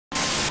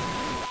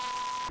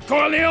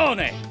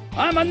Corleone,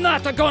 I'm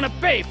not gonna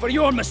pay for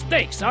your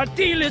mistakes. Our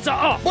deal is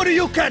off. But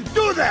you can't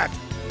do that!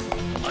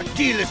 A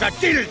deal is a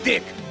deal,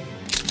 Dick!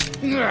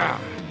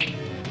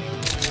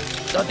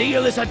 The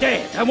deal is a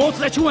dead. I won't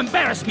let you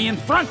embarrass me in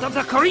front of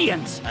the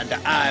Koreans. And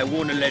I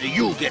won't let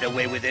you get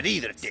away with it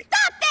either, Dick.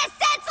 Stop this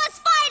senseless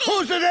fighting!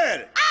 Who's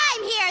there?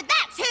 I'm here,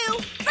 that's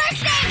who!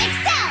 First name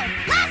Excel,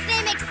 last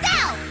name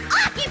Excel,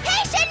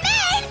 occupation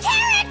main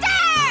character!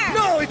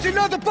 No, it's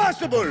not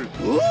possible!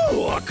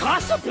 Ooh, a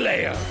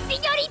cosplayer.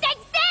 Señorita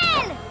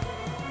Excel!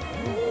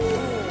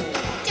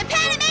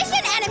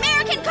 Japanimation and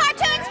American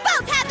cartoons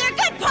both have their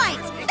good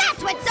points!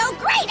 That's what's so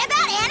great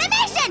about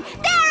animation!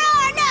 There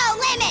are no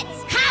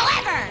limits!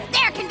 However,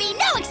 there can be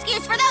no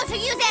excuse for those who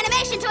use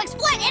animation to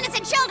exploit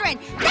innocent children!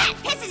 That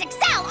pisses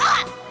Excel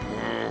off!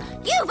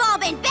 You've all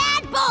been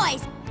bad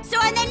boys, so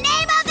in the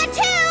name of the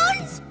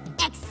tunes,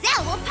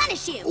 Excel will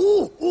punish you!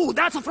 Ooh,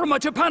 that's from a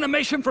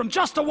Japanimation from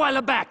just a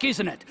while back,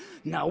 isn't it?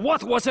 Now,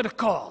 what was it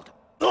called?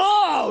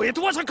 Oh, it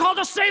was called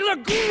a Sailor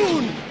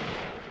Goon!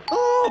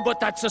 Oh, but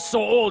that's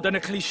so old and a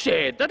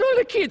cliche that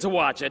only kids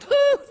watch it.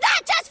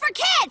 Not just for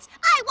kids!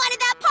 I wanted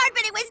that part,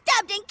 but it was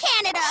dubbed in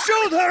Canada!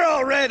 Shoot her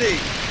already!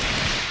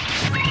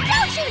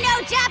 Don't you know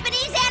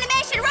Japanese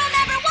animation rule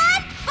number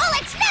 1?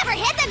 Bullets never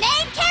hit the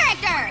main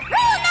character!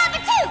 Rule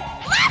number 2!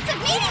 Lots of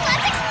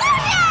meaningless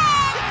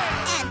explosions!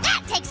 And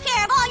that takes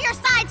care of all your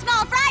side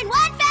small fry in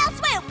one fell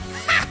swoop!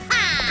 Ha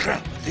ha!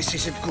 Crap, this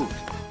isn't good.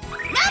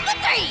 Number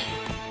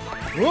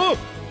 3! Oh!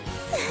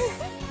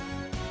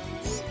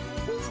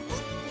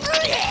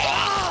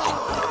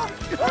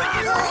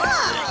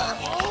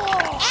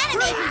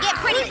 Anime can get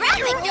pretty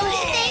graphic, don't you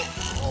think?